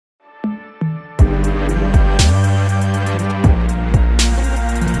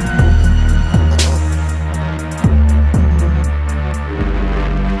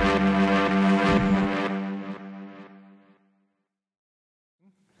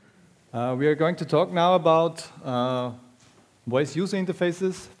We are going to talk now about voice user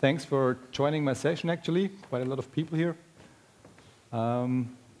interfaces. Thanks for joining my session, actually. Quite a lot of people here.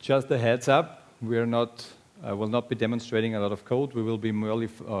 Just a heads up, we are not, will not be demonstrating a lot of code. We will be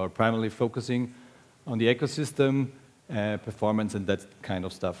primarily focusing on the ecosystem, performance, and that kind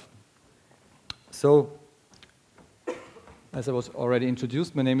of stuff. So, as I was already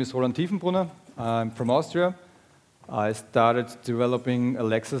introduced, my name is Roland Tiefenbrunner. I'm from Austria. I started developing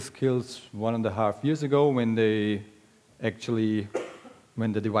Alexa skills 1.5 years ago when the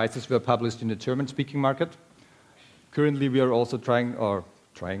devices were published in the German-speaking market. Currently, we are also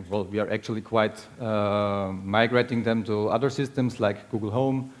we are actually quite migrating them to other systems like Google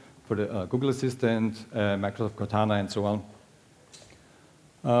Home, for the Google Assistant, Microsoft Cortana, and so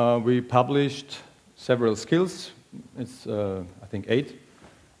on. We published several skills. It's, I think, 8.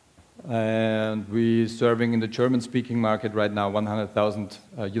 And we're serving in the German-speaking market right now 100,000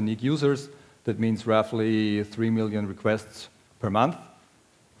 unique users. That means roughly 3 million requests per month.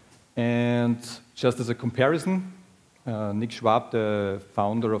 And just as a comparison, Nick Schwab, the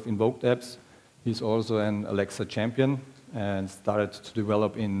founder of Invoked Apps, he's also an Alexa champion and started to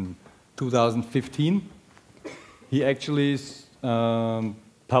develop in 2015. He actually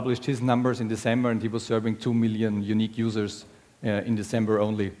published his numbers in December, and he was serving 2 million unique users in December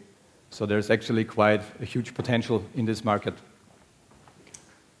only. So there's actually quite a huge potential in this market.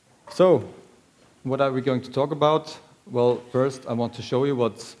 So, what are we going to talk about? Well, first I want to show you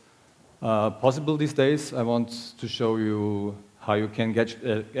what's possible these days. I want to show you how you can get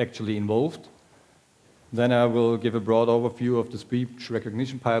actually involved. Then I will give a broad overview of the speech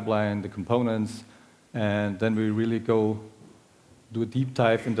recognition pipeline, the components, and then we really do a deep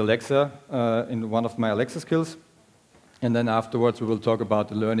dive into Alexa, in one of my Alexa skills. And then afterwards, we will talk about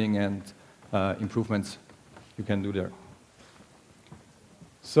the learning and improvements you can do there.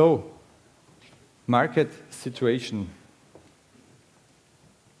 So, market situation.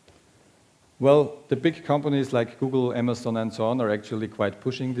 Well, the big companies like Google, Amazon, and so on are actually quite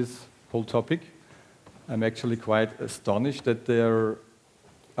pushing this whole topic. I'm actually quite astonished that they are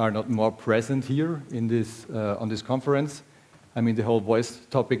not more present here in this, on this conference. I mean, the whole voice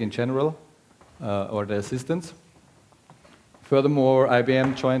topic in general, or the assistants. Furthermore,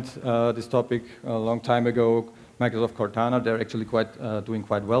 IBM joined this topic a long time ago. Microsoft Cortana, they're actually doing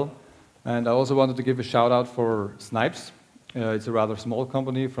quite well. And I also wanted to give a shout out for Snipes. It's a rather small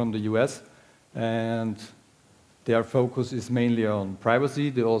company from the US, and their focus is mainly on privacy.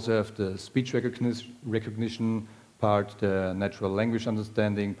 They also have the speech recognition part, the natural language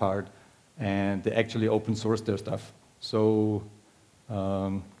understanding part, and they actually open source their stuff. So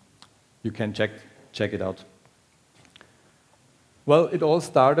you can check it out. Well, it all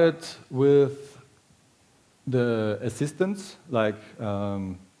started with the assistants, like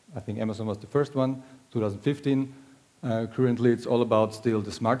I think Amazon was the first one, 2015. Currently, it's all about still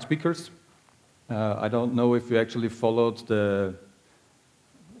the smart speakers. I don't know if you actually followed the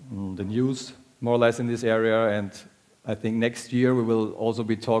news more or less in this area, and I think next year we will also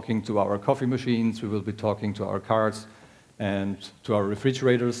be talking to our coffee machines, we will be talking to our cars, and to our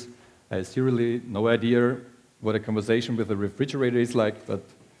refrigerators. I see really no idea what a conversation with a refrigerator is like, but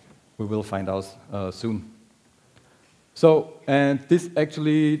we will find out soon. So, and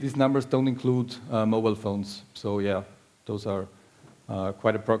these numbers don't include mobile phones. So yeah, those are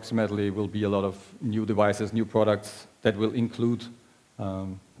quite approximately will be a lot of new devices, new products that will include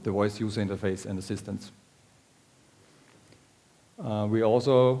the voice user interface and assistants. We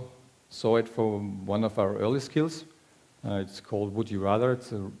also saw it for one of our early skills. It's called Would You Rather.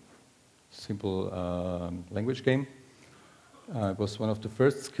 It's a simple language game. It was one of the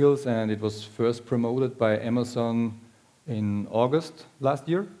first skills, and it was first promoted by Amazon in August last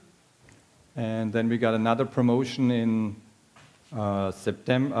year. And then we got another promotion in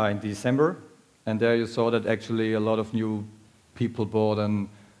December, and there you saw that actually a lot of new people bought an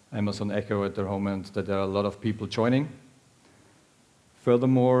Amazon Echo at their home, and that there are a lot of people joining.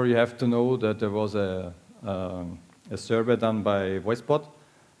 Furthermore, you have to know that there was a survey done by VoiceBot,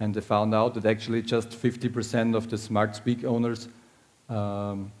 and they found out that actually just 50% of the smart speak owners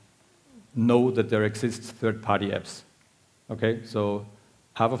know that there exist third-party apps. Okay, so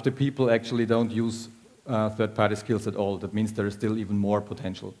half of the people actually don't use third-party skills at all. That means there is still even more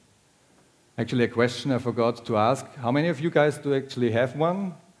potential. Actually, a question I forgot to ask: how many of you guys do actually have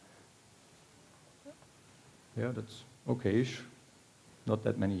one? Yeah, that's okay-ish. Not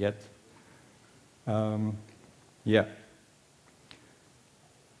that many yet. Yeah.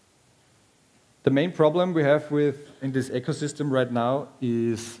 The main problem we have in this ecosystem right now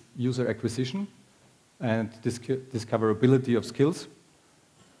is user acquisition and discoverability of skills.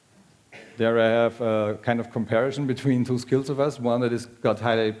 there I have a kind of comparison between two skills of us. One that is got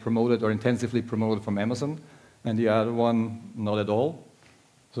highly promoted or intensively promoted from Amazon, and the other one not at all.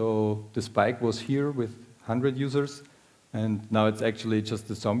 So the spike was here with 100 users, and now it's actually just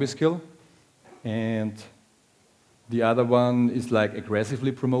the zombie skill. And the other one is like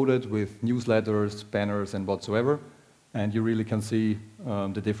aggressively promoted with newsletters, banners, and whatsoever. And you really can see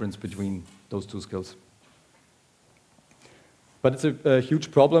the difference between those two skills. But it's a huge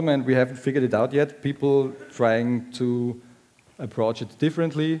problem, and we haven't figured it out yet. People trying to approach it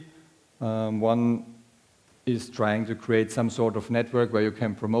differently. One is trying to create some sort of network where you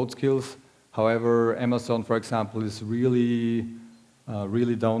can promote skills. However, Amazon, for example, is really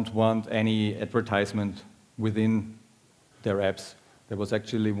don't want any advertisement within their apps. There was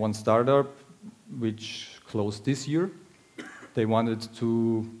actually one startup which closed this year. They wanted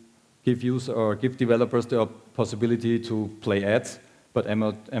to give developers the possibility to play ads, but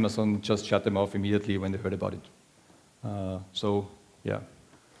Amazon just shut them off immediately when they heard about it. So, yeah,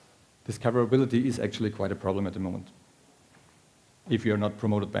 discoverability is actually quite a problem at the moment, if you're not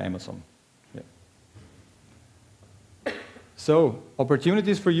promoted by Amazon. Yeah. So,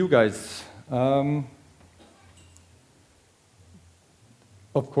 opportunities for you guys.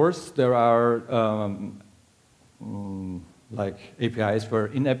 Of course, there are like APIs for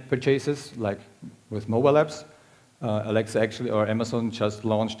in-app purchases, like with mobile apps. Alexa actually, or Amazon just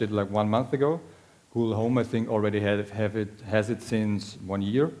launched it like 1 month ago. Google Home, I think, already has it since 1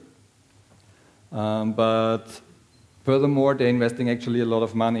 year. But furthermore, they're investing actually a lot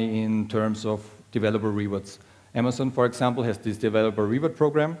of money in terms of developer rewards. Amazon, for example, has this developer reward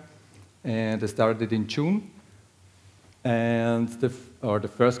program, and they started it in June. And the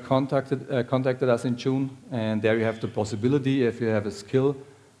first contacted us in June, and there you have the possibility, if you have a skill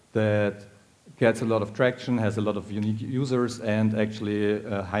that gets a lot of traction, has a lot of unique users, and actually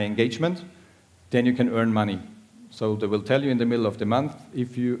high engagement, then you can earn money. So they will tell you in the middle of the month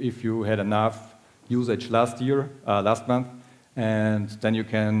if you had enough usage last month, and then you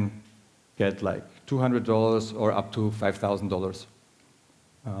can get like $200 or up to $5,000.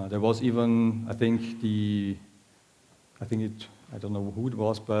 There was even, I don't know who it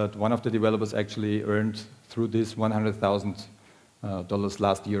was, but one of the developers actually earned through this $100,000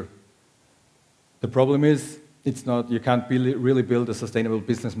 last year. The problem is, you can't really build a sustainable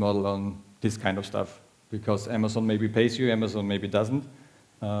business model on this kind of stuff, because Amazon maybe pays you, Amazon maybe doesn't.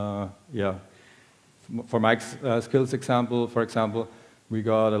 Yeah. For Mike's skills example, for example, we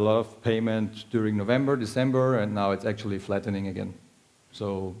got a lot of payment during November, December, and now it's actually flattening again.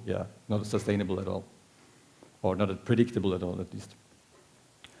 So yeah, not sustainable at all. Or not predictable at all, at least.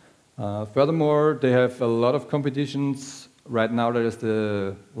 Furthermore, they have a lot of competitions. Right now, there is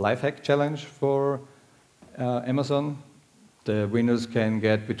the Life Hack Challenge for Amazon. The winners can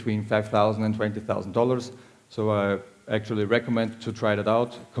get between $5,000 and $20,000. So I actually recommend to try that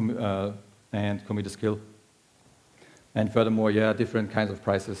out and commit a skill. And furthermore, yeah, different kinds of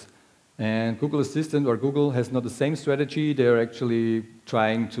prices. And Google Assistant or Google has not the same strategy. They're actually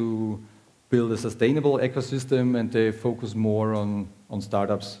trying to build a sustainable ecosystem, and they focus more on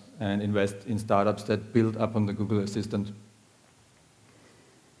startups and invest in startups that build up on the Google Assistant.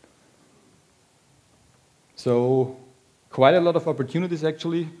 So quite a lot of opportunities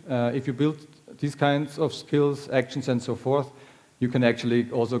actually. If you build these kinds of skills, actions, and so forth, you can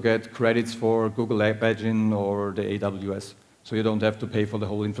actually also get credits for Google App Engine or the AWS. So you don't have to pay for the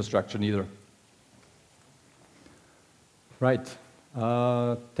whole infrastructure neither. Right.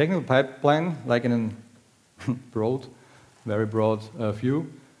 Technical pipeline, like in a very broad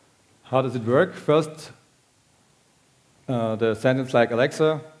view. How does it work? First, the sentence like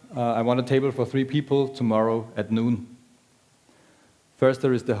Alexa, I want a table for 3 people tomorrow at noon. First,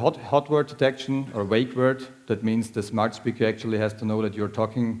 there is the hot word detection or wake word. That means the smart speaker actually has to know that you're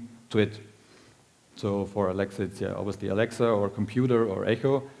talking to it. So for Alexa, it's obviously Alexa or computer or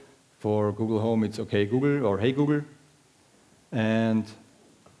Echo. For Google Home, it's OK Google or Hey Google. And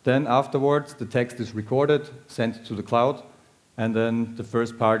then afterwards, the text is recorded, sent to the cloud, and then the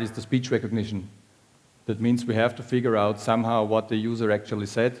first part is the speech recognition. That means we have to figure out somehow what the user actually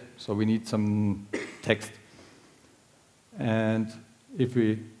said, so we need some text. And if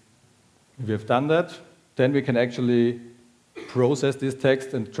we have done that, then we can actually process this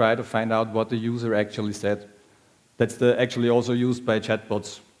text and try to find out what the user actually said. That's actually also used by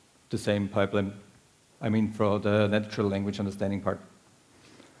chatbots, the same pipeline. I mean, for the natural language understanding part.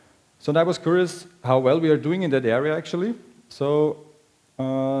 So I was curious how well we are doing in that area, actually. So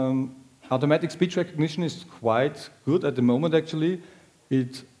automatic speech recognition is quite good at the moment, actually.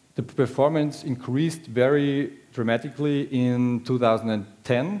 The performance increased very dramatically in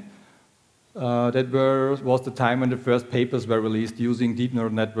 2010. was the time when the first papers were released using deep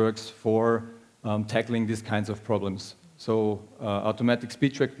neural networks for tackling these kinds of problems. So automatic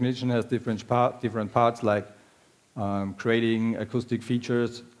speech recognition has different parts, like creating acoustic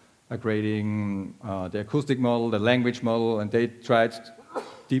features, creating the acoustic model, the language model, and they tried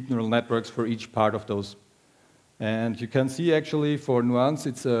deep neural networks for each part of those. And you can see actually for Nuance,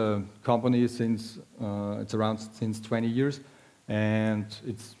 it's a company since, it's around since 20 years, and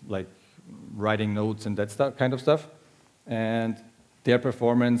it's like writing notes and that kind of stuff. And their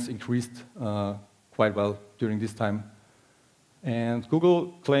performance increased quite well during this time. And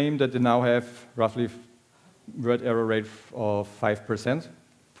Google claimed that they now have roughly word error rate of 5%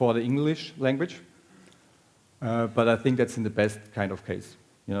 for the English language. But I think that's in the best kind of case,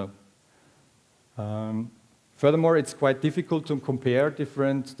 you know. Furthermore, it's quite difficult to compare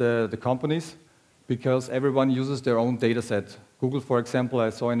the companies because everyone uses their own data set. Google, for example, I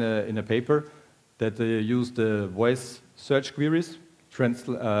saw in a paper that they use the voice search queries,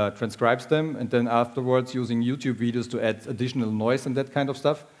 transcribes them, and then afterwards using YouTube videos to add additional noise and that kind of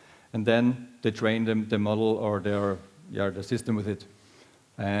stuff. And then they train the model or the system with it.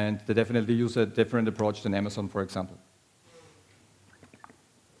 And they definitely use a different approach than Amazon, for example.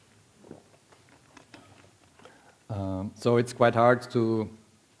 So it's quite hard to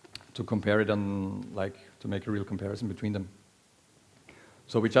compare it to make a real comparison between them.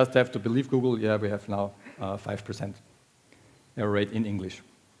 So we just have to believe Google, yeah, we have now 5% error rate in English.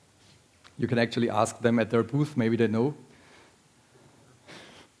 You can actually ask them at their booth, maybe they know.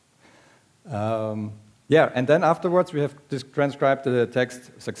 Yeah, and then afterwards we have transcribed the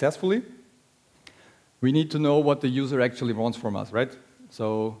text successfully. We need to know what the user actually wants from us, right?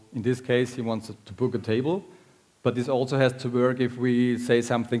 So in this case, he wants to book a table, but this also has to work if we say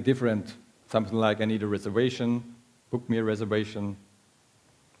something different, something like I need a reservation, book me a reservation,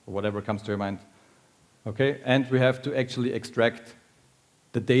 or whatever comes to your mind. Okay, and we have to actually extract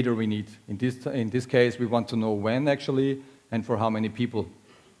the data we need. In this case, we want to know when actually and for how many people.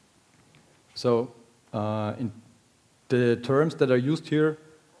 So in the terms that are used here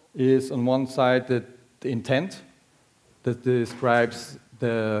is on one side the intent that describes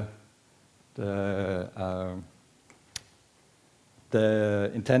the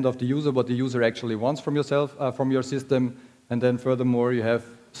intent of the user, what the user actually wants from from your system, and then furthermore you have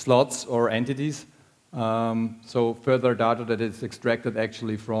slots or entities. So further data that is extracted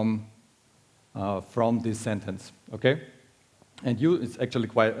actually from this sentence, okay? And it's actually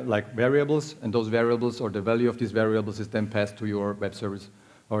quite like variables, and those variables or the value of these variables is then passed to your web service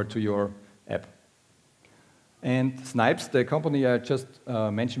or to your app. And Snipes, the company I just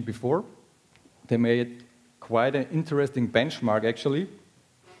mentioned before, they made quite an interesting benchmark actually.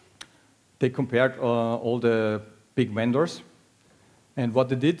 They compared all the big vendors. And what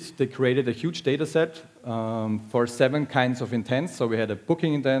they did, they created a huge data set for 7 kinds of intents. So we had a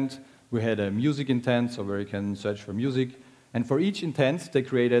booking intent, we had a music intent, so where you can search for music. And for each intent, they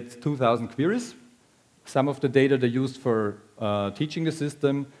created 2,000 queries. Some of the data they used for teaching the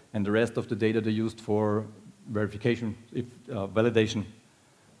system, and the rest of the data they used for verification, validation.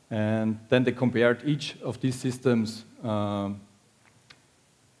 And then they compared each of these systems.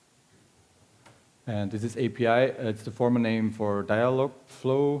 And this is API. It's the former name for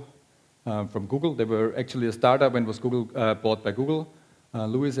Dialogflow from Google. They were actually a startup and was bought by Google.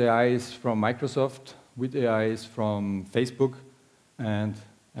 Louis AI is from Microsoft. WeAreDevelopers is from Facebook, and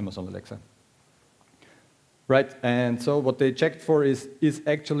Amazon Alexa. Right, and so what they checked for is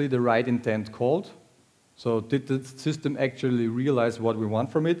actually the right intent called? So did the system actually realize what we want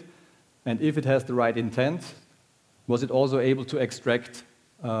from it? And if it has the right intent, was it also able to extract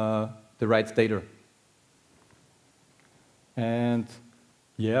the right data? And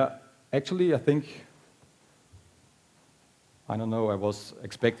yeah, actually I think, I don't know, I was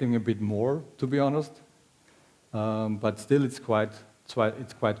expecting a bit more, to be honest. But still it's quite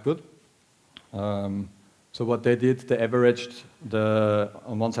good. So what they did, they averaged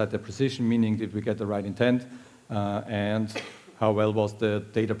on one side the precision, meaning did we get the right intent, and how well was the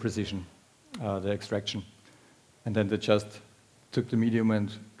data precision, the extraction. And then they just took the medium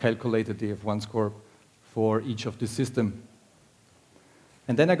and calculated the F1 score for each of the system.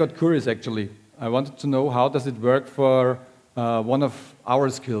 And then I got curious actually. I wanted to know how does it work for one of our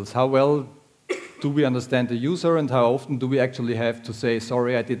skills. How well do we understand the user, and how often do we actually have to say,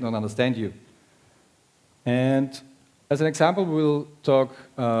 sorry, I did not understand you? And as an example, we'll talk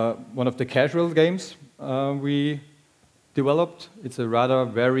one of the casual games we developed. It's a rather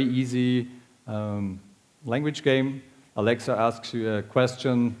very easy language game. Alexa asks you a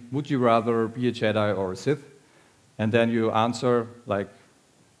question, would you rather be a Jedi or a Sith? And then you answer like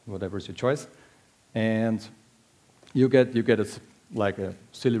whatever is your choice. And you get like a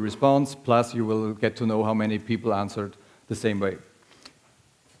silly response, plus you will get to know how many people answered the same way.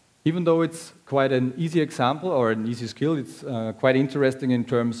 Even though it's quite an easy example or an easy skill, it's quite interesting in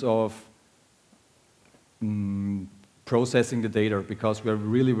terms of processing the data, because we're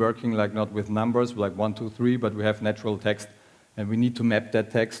really working like not with numbers, like 1, 2, 3, but we have natural text, and we need to map that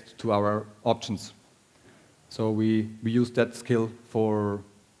text to our options. So we use that skill for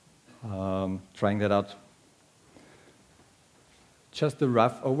trying that out. Just a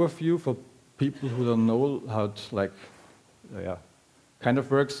rough overview for people who don't know how it kind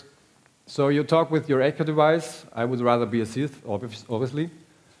of works. So you talk with your Echo device. I would rather be a Sith, obviously.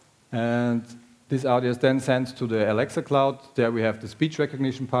 And this audio is then sent to the Alexa cloud. There we have the speech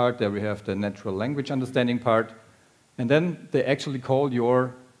recognition part. There we have the natural language understanding part. And then they actually call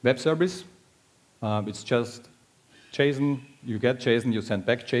your web service. It's just JSON. You get JSON. You send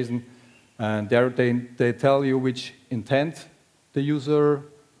back JSON. And there they tell you which intent the user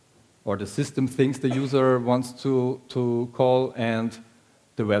or the system thinks the user wants to call and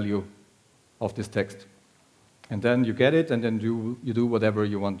the value of this text. And then you get it, and then you do whatever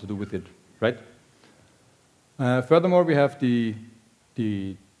you want to do with it, right? Furthermore, we have the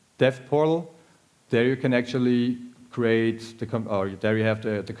dev portal. There you can actually create, there you have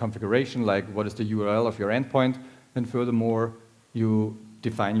the configuration, like what is the URL of your endpoint, and furthermore, you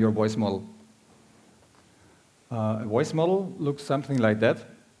define your voice model. A voice model looks something like that.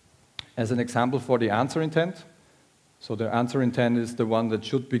 As an example for the answer intent, so the answer intent is the one that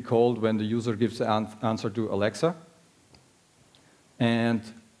should be called when the user gives the answer to Alexa. And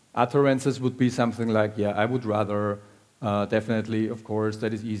utterances would be something like, yeah, I would rather, definitely, of course,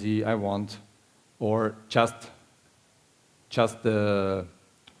 that is easy, I want, or just the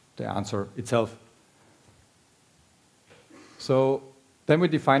answer itself. So then we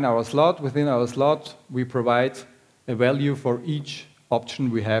define our slot. Within our slot, we provide a value for each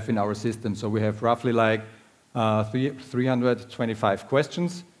option we have in our system. So we have roughly like 325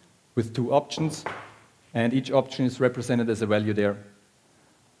 questions with 2 options, and each option is represented as a value there.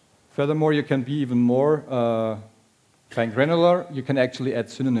 Furthermore, you can be even more fine granular. You can actually add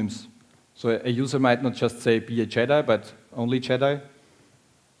synonyms. So a user might not just say be a Jedi, but only Jedi,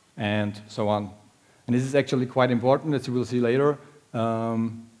 and so on. And this is actually quite important, as you will see later,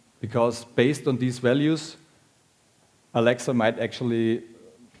 because based on these values, Alexa might actually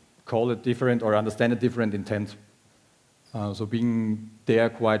call it different or understand a different intent. So being there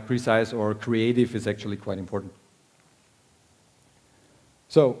quite precise or creative is actually quite important.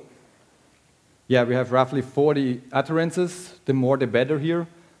 So, yeah, we have roughly 40 utterances. The more the better here.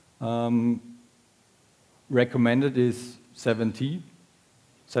 Recommended is 70.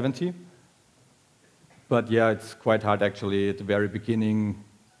 But yeah, it's quite hard actually at the very beginning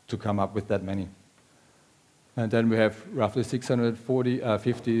to come up with that many. And then we have roughly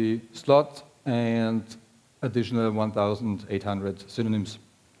 650 slots and additional 1,800 synonyms.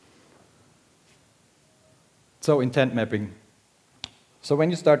 So intent mapping. So when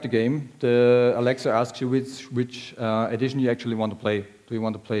you start the game, the Alexa asks you which edition you actually want to play. Do you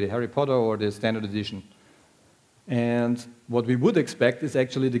want to play the Harry Potter or the standard edition? And what we would expect is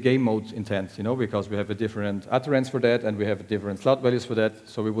actually the game mode intent, because we have a different utterance for that and we have different slot values for that.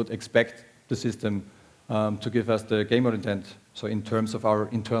 So we would expect the system to give us the game mode intent, so in terms of our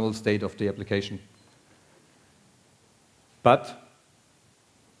internal state of the application. But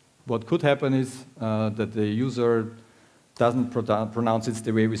what could happen is that the user doesn't pronounce it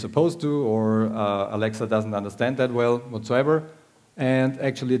the way we're supposed to, or Alexa doesn't understand that well whatsoever, and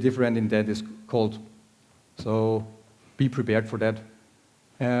actually a different intent is called. So be prepared for that.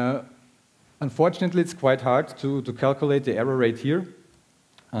 Unfortunately, it's quite hard to calculate the error rate here,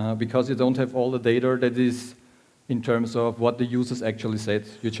 because you don't have all the data that is in terms of what the users actually said.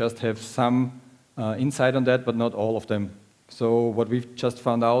 You just have some insight on that, but not all of them. So what we've just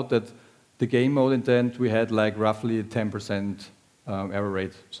found out that the game mode intent, we had like roughly a 10% error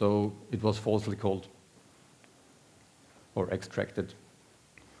rate. So it was falsely called or extracted.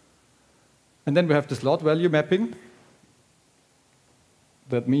 And then we have the slot value mapping.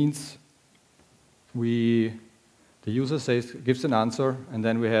 That means the user gives an answer, and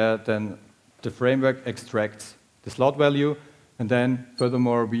then the framework extracts the slot value, and then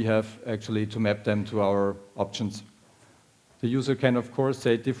furthermore we have actually to map them to our options. The user can, of course,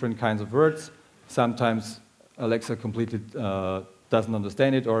 say different kinds of words. Sometimes Alexa completely doesn't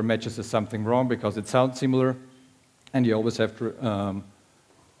understand it or matches as something wrong because it sounds similar, and you always have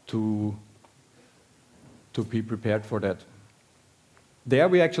to be prepared for that. There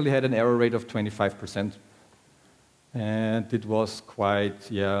we actually had an error rate of 25%. And it was quite,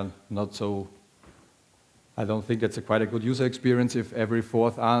 yeah, not so. I don't think that's quite a good user experience if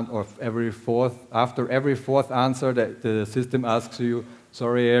after every fourth answer the system asks you,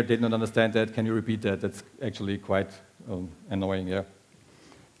 sorry, I did not understand that, can you repeat that? That's actually quite annoying, yeah.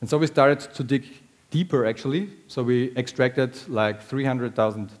 And so we started to dig deeper, actually. So we extracted like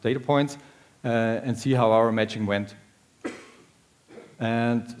 300,000 data points and see how our matching went.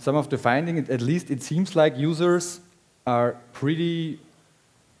 And some of the findings, at least it seems like users are pretty,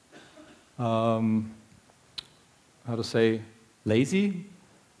 how to say, lazy.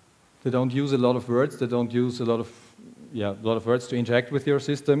 They don't use a lot of words. They don't use a lot of words to interact with your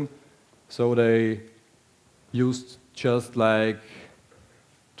system. So they used just like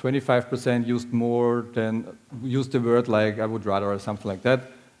 25% used the word like I would rather or something like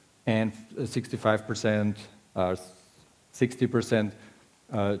that, and 65% or 60%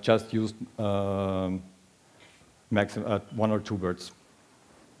 just used maximum 1 or 2 words.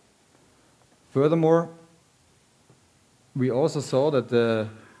 Furthermore, we also saw that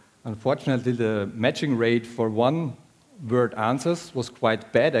unfortunately the matching rate for one-word answers was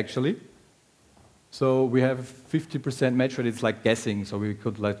quite bad actually. So we have 50% match rate. It's like guessing, so we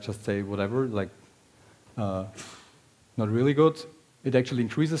could like just say whatever, like not really good. It actually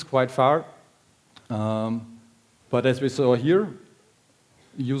increases quite far. But as we saw here,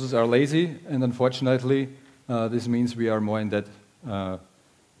 users are lazy, and unfortunately, this means we are more in that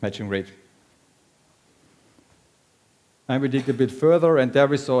matching rate. And we dig a bit further, and there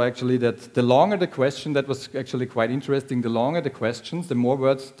we saw actually that the longer the question, that was actually quite interesting, the longer the questions, the more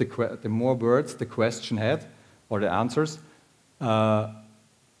words the question had, or the answers, the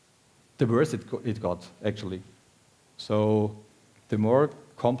worse it got, actually. So the more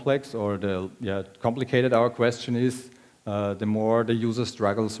complex or the complicated our question is, the more the user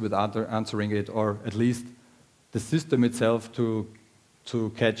struggles with answering it, or at least the system itself to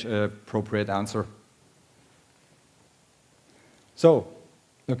catch an appropriate answer. So,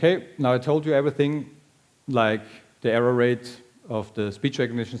 okay, now I told you everything, like the error rate of the speech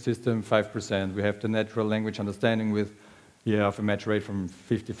recognition system, 5%. We have the natural language understanding with a match rate from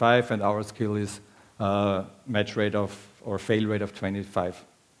 55, and our skill is match rate or fail rate of 25.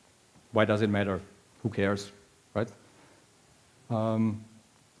 Why does it matter? Who cares, right?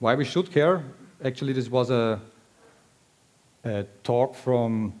 Why we should care? Actually, this was a talk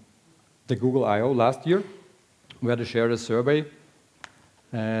from the Google I/O last year, where they shared a survey.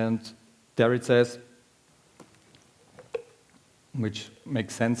 And there it says, which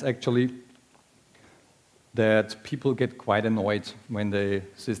makes sense actually, that people get quite annoyed when the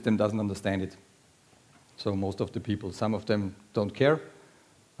system doesn't understand it. So most of the people, some of them don't care,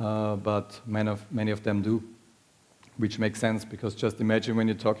 but many of them do, which makes sense, because just imagine when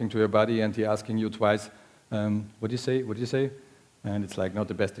you're talking to your buddy and he's asking you twice, what do you say, what do you say? And it's like not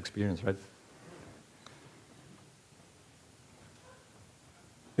the best experience, right?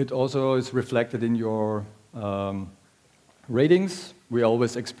 It also is reflected in your ratings. We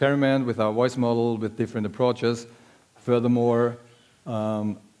always experiment with our voice model with different approaches. Furthermore,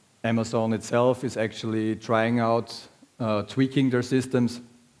 Amazon itself is actually trying out tweaking their systems.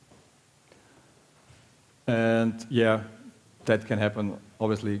 And yeah, that can happen,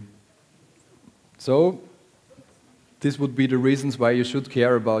 obviously. So this would be the reasons why you should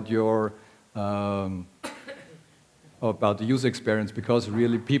care about your about the user experience, because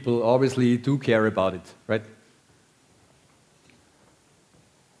really people obviously do care about it, right?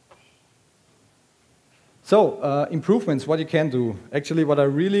 So improvements, what you can do. Actually,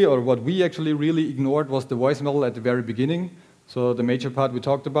 what we actually really ignored was the voice model at the very beginning. So the major part we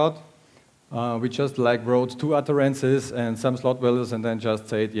talked about. We just like wrote 2 utterances and some slot values and then just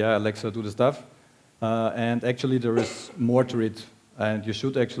said, yeah, Alexa, do the stuff. And actually there is more to it, and you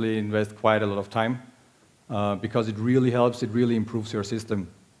should actually invest quite a lot of time. Because it really helps, it really improves your system.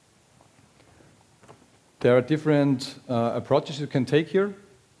 There are different approaches you can take here,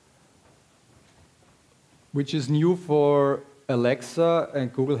 which is new for Alexa,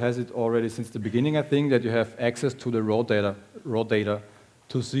 and Google has it already since the beginning, I think, that you have access to the raw data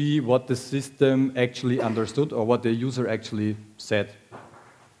to see what the system actually understood or what the user actually said.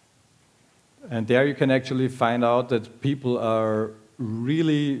 And there you can actually find out that people are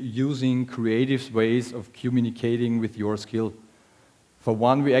really using creative ways of communicating with your skill. For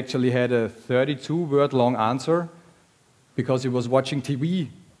one, we actually had a 32-word long answer because he was watching TV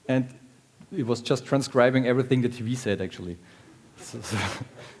and it was just transcribing everything the TV said, actually.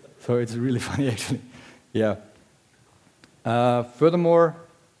 So it's really funny, actually. Yeah. Furthermore,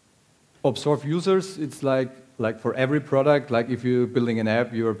 observe users. It's like for every product, like if you're building an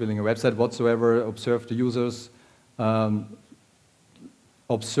app, you're building a website, whatsoever, observe the users.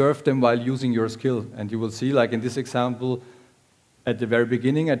 observe them while using your skill. And you will see, like in this example, at the very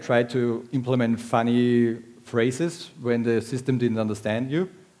beginning, I tried to implement funny phrases when the system didn't understand you,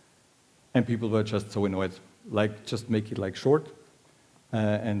 and people were just so annoyed. Like, just make it like short,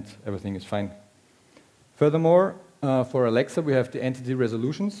 and everything is fine. Furthermore, for Alexa, we have the entity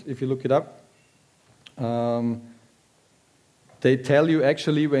resolutions. If you look it up, they tell you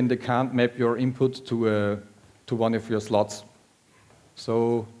actually when they can't map your input to one of your slots.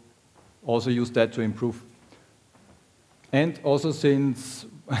 So also use that to improve. And also since,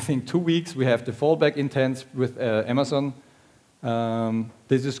 I think, 2 weeks, we have the fallback intents with Amazon.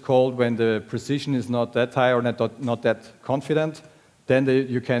 This is called when the precision is not that high or not that confident. Then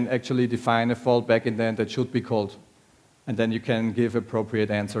you can actually define a fallback intent that should be called. And then you can give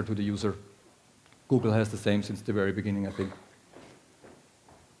appropriate answer to the user. Google has the same since the very beginning, I think.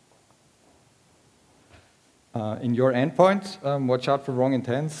 In your endpoint, watch out for wrong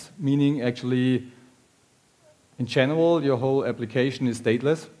intents, meaning actually, in general, your whole application is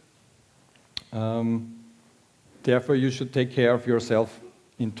stateless. Therefore, you should take care of yourself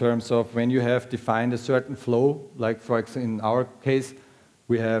in terms of when you have defined a certain flow, like for example, in our case,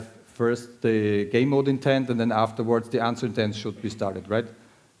 we have first the game mode intent, and then afterwards the answer intent should be started, right?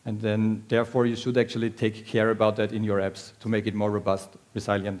 And then, therefore, you should actually take care about that in your apps to make it more robust,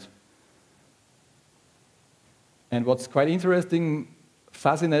 resilient. And what's quite interesting,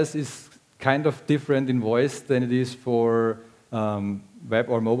 fuzziness is kind of different in voice than it is for web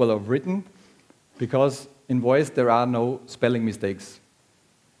or mobile or written, because in voice there are no spelling mistakes.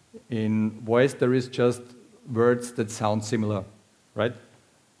 In voice there is just words that sound similar, right?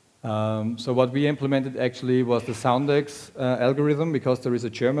 So what we implemented actually was the Soundex algorithm, because there is a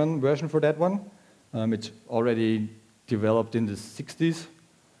German version for that one. It's already developed in the 60s,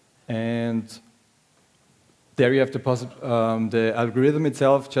 and there you have the algorithm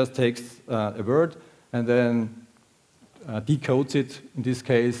itself just takes a word and then decodes it, in this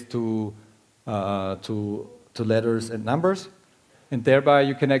case, to letters and numbers. And thereby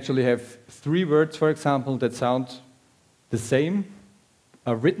you can actually have 3 words, for example, that sound the same,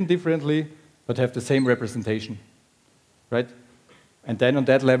 are written differently, but have the same representation, right? And then on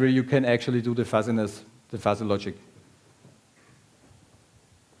that level you can actually do the fuzziness, the fuzzy logic.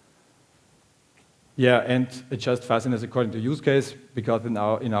 Yeah, and adjust fuzziness according to use case, because in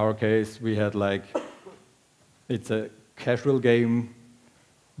our case we had like, it's a casual game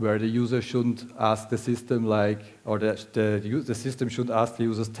where the user shouldn't ask the system like, or the system should ask the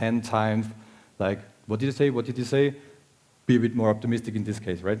users 10 times, like, what did you say, what did you say? Be a bit more optimistic in this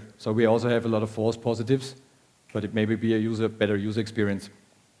case, right? So we also have a lot of false positives, but it may be a better user experience.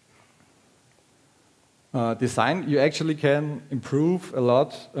 Design, you actually can improve a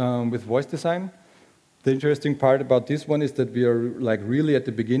lot with voice design. The interesting part about this one is that we are like really at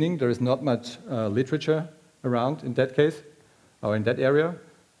the beginning. There is not much literature around in that case, or in that area,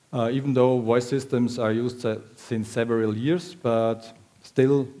 even though voice systems are used since several years, but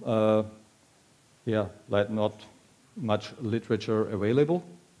still, yeah, like not much literature available.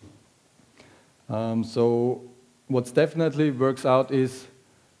 So what's definitely works out is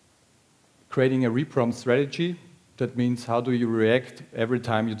creating a reprompt strategy. That means how do you react every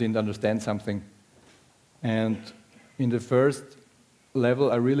time you didn't understand something. And in the first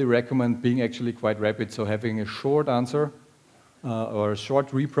level, I really recommend being actually quite rapid, so having a short answer or a short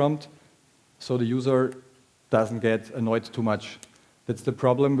reprompt so the user doesn't get annoyed too much. That's the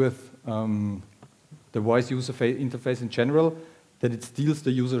problem with the voice user interface in general, that it steals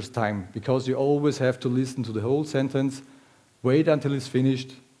the user's time, because you always have to listen to the whole sentence, wait until it's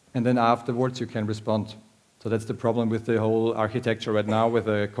finished, and then afterwards you can respond. So that's the problem with the whole architecture right now with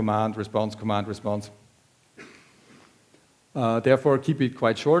a command, response, command, response. Therefore, keep it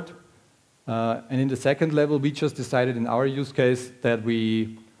quite short. And in the second level, we just decided in our use case that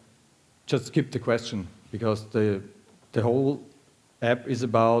we just skip the question, because the whole app is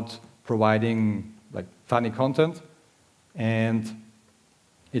about providing like funny content, and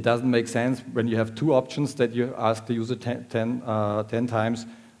it doesn't make sense when you have 2 options that you ask the user 10 times,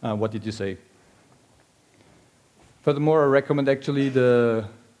 what did you say? Furthermore, I recommend actually the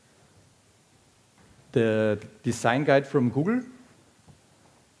design guide from Google.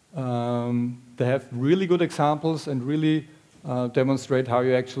 They have really good examples and really demonstrate how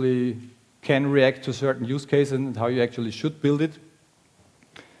you actually can react to certain use cases and how you actually should build it.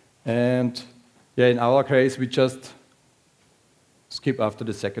 And yeah, in our case, we just skip after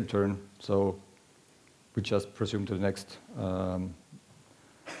the second turn. So we just presume to the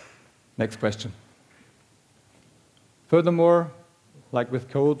next question. Furthermore, like with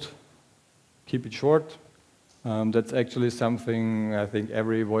code, keep it short. That's actually something I think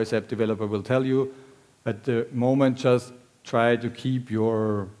every voice app developer will tell you. At the moment, just try to keep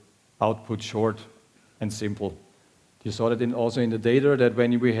your output short and simple. You saw that also in the data that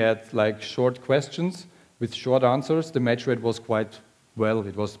when we had like short questions with short answers, the match rate was quite well.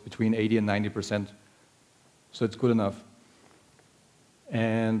 It was between 80 and 90%. So it's good enough.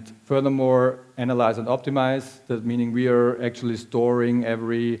 And furthermore, analyze and optimize. That meaning we are actually storing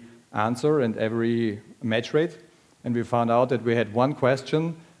every answer and every match rate. And we found out that we had one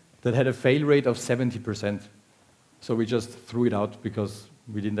question that had a fail rate of 70%. So we just threw it out because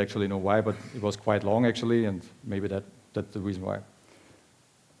we didn't actually know why, but it was quite long actually, and maybe that's the reason why.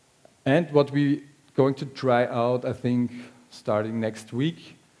 And what we're going to try out, I think, starting next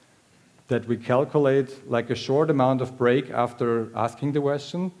week, that we calculate like a short amount of break after asking the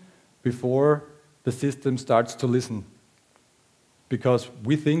question before the system starts to listen. Because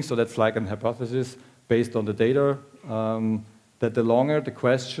we think, so that's like an hypothesis based on the data, that the longer the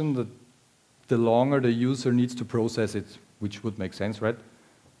question, the longer the user needs to process it, which would make sense, right?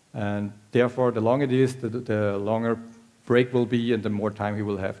 And therefore, the longer it is, the longer break will be and the more time he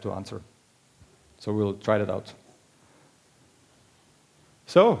will have to answer. So we'll try that out.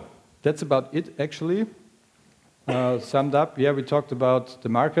 So that's about it, actually. Summed up, yeah, we talked about the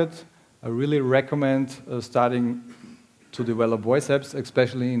market. I really recommend starting to develop voice apps,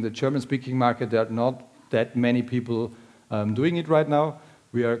 especially in the German-speaking market. There are not that many people doing it right now.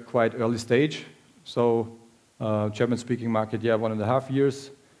 We are quite early stage. So German-speaking market, yeah, 1.5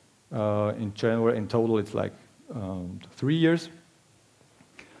 years. In general, in total, it's like 3 years.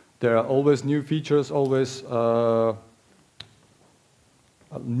 There are always new features, always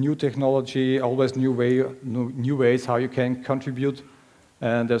new technology, always new ways how you can contribute,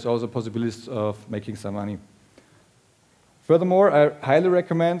 and there's also possibilities of making some money. Furthermore, I highly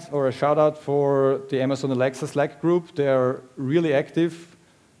recommend, or a shout out for the Amazon Alexa Slack group. They are really active.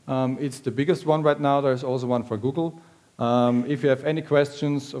 It's the biggest one right now. There's also one for Google. If you have any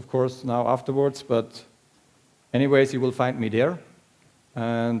questions, of course, now afterwards, but anyways, you will find me there.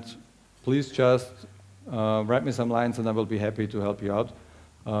 And please just write me some lines and I will be happy to help you out.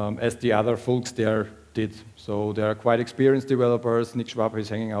 As the other folks there did. So they are quite experienced developers. Nick Schwab is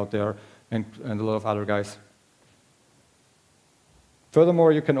hanging out there, and a lot of other guys.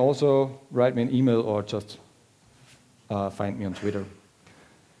 Furthermore, you can also write me an email or just find me on Twitter.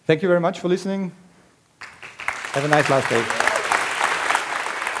 Thank you very much for listening. Have a nice last day.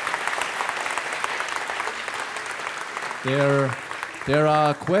 There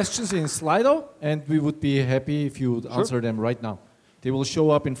are questions in Slido, and we would be happy if you would answer them right now. They will show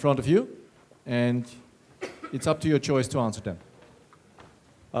up in front of you, and it's up to your choice to answer them.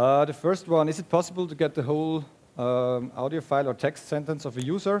 The first one, is it possible to get the whole audio file or text sentence of a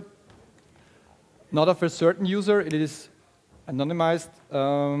user? Not of a certain user, it is anonymized.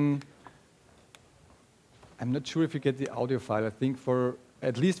 I'm not sure if you get the audio file. I think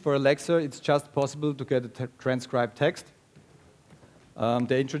at least for Alexa, it's just possible to get a transcribed text.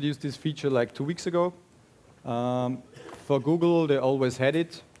 They introduced this feature like 2 weeks ago. For Google, they always had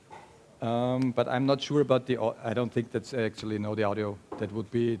it, but I'm not sure about I don't think that's actually the audio. That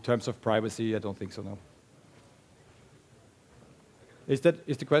would be in terms of privacy. I don't think so, no. Is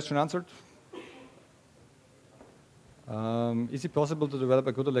the question answered? Is it possible to develop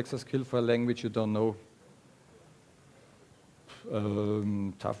a good Alexa skill for a language you don't know?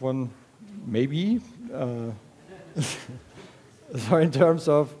 Tough one, maybe. So in terms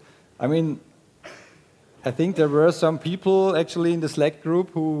of, I think there were some people actually in the Slack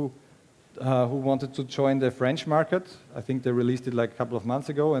group who wanted to join the French market. I think they released it like a couple of months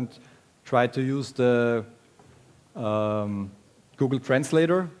ago and tried to use the Google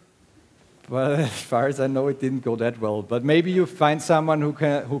Translator. But as far as I know, it didn't go that well. But maybe you find someone who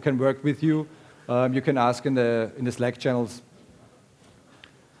can work with you. You can ask in the Slack channels.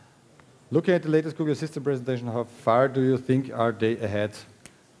 Looking at the latest Google Assistant presentation, how far do you think are they ahead?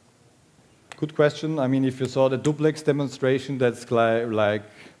 Good question. If you saw the duplex demonstration, that's like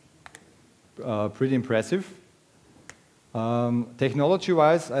pretty impressive.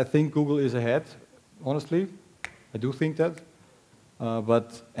 Technology-wise, I think Google is ahead, honestly. I do think that.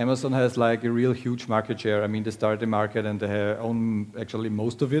 But Amazon has like a real huge market share. They started the market and they own actually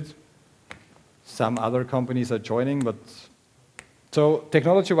most of it. Some other companies are joining, but so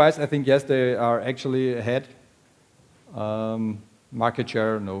technology-wise, I think yes, they are actually ahead. Market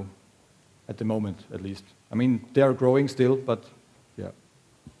share, no, at the moment at least. They are growing still, but yeah.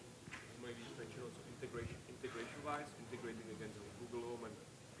 Maybe you mentioned also integration-wise, integrating against Google Home and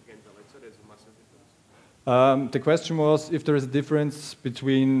against Alexa, there's a massive difference. The question was if there is a difference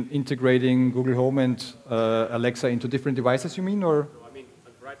between integrating Google Home and Alexa into different devices, you mean, or? No, I mean,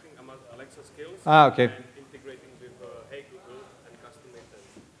 I'm writing Alexa skills Okay. and integrating with Hey Google and customate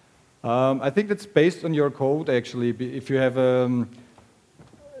them. I think that's based on your code, actually. If you have,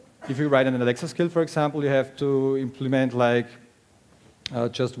 if you write an Alexa skill, for example, you have to implement like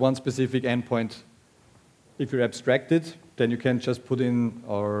just one specific endpoint. If you abstract it, then you can just put in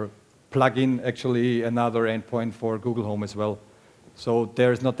or plug in actually another endpoint for Google Home as well. So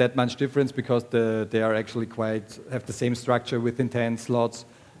there's not that much difference because they are actually have the same structure with intent slots.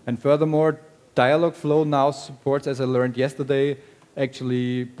 And furthermore, Dialogflow now supports, as I learned yesterday,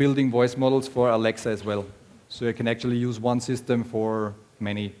 actually building voice models for Alexa as well. So you can actually use one system for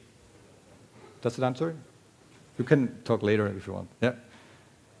many. Does that answer? You can talk later if you want. Yeah.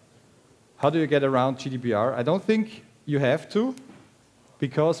 How do you get around GDPR? I don't think you have to,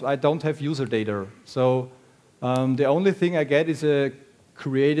 because I don't have user data. So the only thing I get is a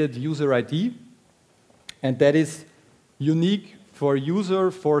created user ID, and that is unique for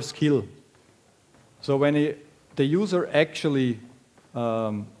user for skill. So when the user actually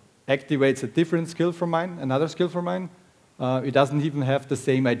activates a different skill from mine, another skill from mine, it doesn't even have the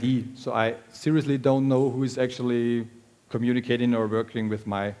same ID. So I seriously don't know who is actually communicating or working with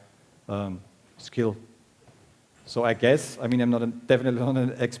my skill. So I guess, I mean, I'm definitely not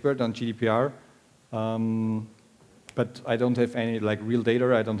an expert on GDPR, but I don't have any like real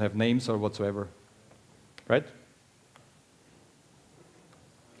data. I don't have names or whatsoever, right?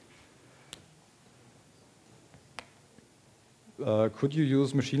 Could you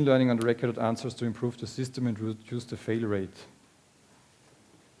use machine learning on the recorded answers to improve the system and reduce the fail rate?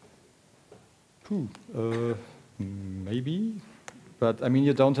 Maybe, but I mean,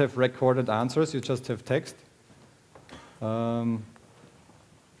 you don't have recorded answers, you just have text.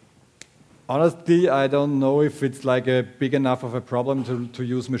 Honestly, I don't know if it's like a big enough of a problem to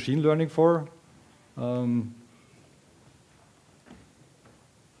use machine learning for.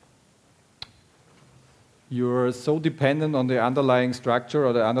 You're so dependent on the underlying structure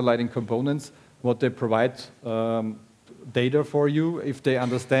or the underlying components, what they provide data for you, if they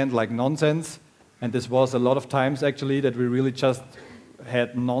understand like nonsense. And this was a lot of times actually that we really just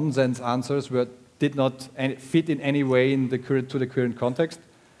had nonsense answers that did not fit in any way in to the current context.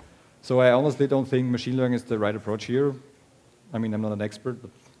 So I honestly don't think machine learning is the right approach here. I mean, I'm not an expert,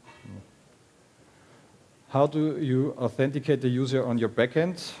 but. How do you authenticate the user on your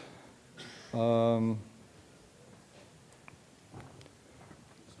backend? How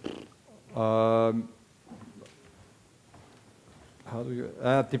do you?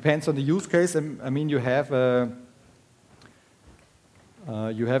 Depends on the use case. I mean, you have an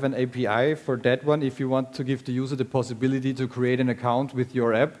API for that one. If you want to give the user the possibility to create an account with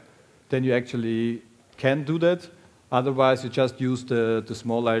your app, then you actually can do that. Otherwise, you just use the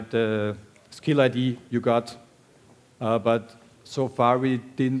skill ID you got. But so far, we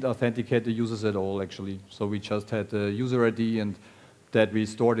didn't authenticate the users at all, actually. So we just had the user ID and that we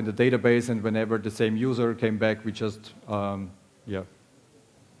stored in the database, and whenever the same user came back, we just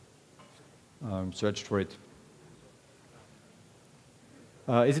searched for it.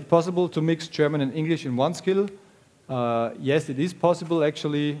 Is it possible to mix German and English in one skill? Yes, it is possible,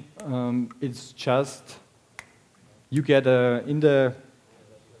 actually. It's just you get in the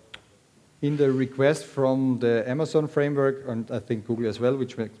request from the Amazon framework, and I think Google as well,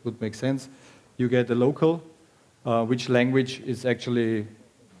 which would make sense, you get a local, which language is actually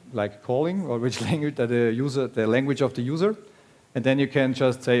like calling, or which language the language of the user. And then you can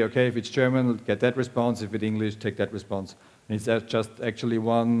just say, okay, if it's German, get that response. If it's English, take that response. And it's just actually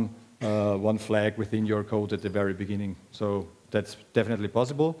one flag within your code at the very beginning. So that's definitely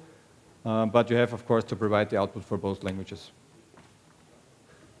possible. But you have, of course, to provide the output for both languages.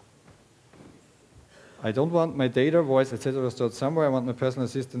 I don't want my data, voice, etc. stored somewhere. I want my personal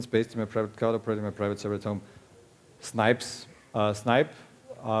assistants based in my private cloud, operating my private server at home. Snipe,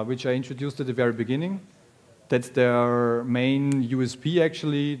 which I introduced at the very beginning. That's their main USP,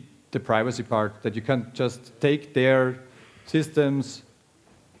 actually, the privacy part, that you can just take their systems,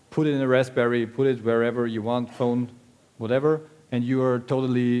 put it in a Raspberry, put it wherever you want, phone, whatever, and you are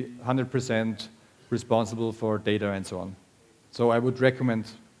totally 100% responsible for data and so on. So I would recommend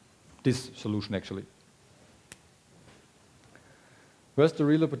this solution, actually. Where's the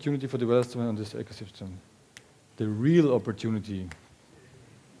real opportunity for development on this ecosystem? The real opportunity.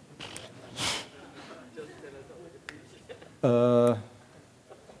 Well,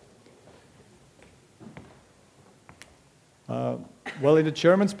 in the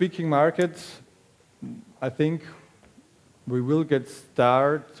German-speaking market, I think we will get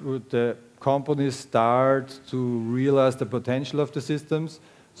started with the companies start to realize the potential of the systems.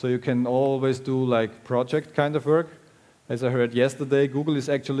 So you can always do like project kind of work. As I heard yesterday, Google is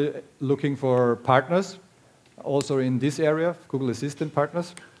actually looking for partners, also in this area, Google Assistant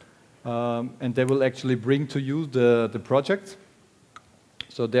partners. And they will actually bring to you the projects.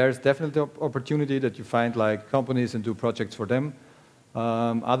 So there's definitely an opportunity that you find like companies and do projects for them.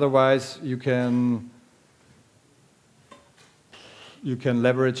 Otherwise, you can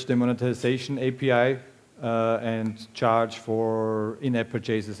leverage the monetization API and charge for in-app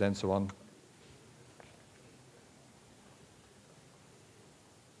purchases and so on.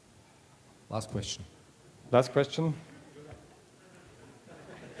 Last question. Last question.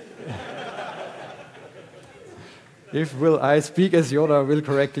 If will I speak as Yoda will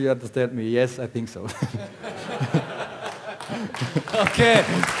correctly understand me? Yes, I think so. Okay.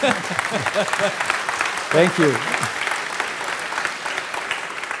 Thank you.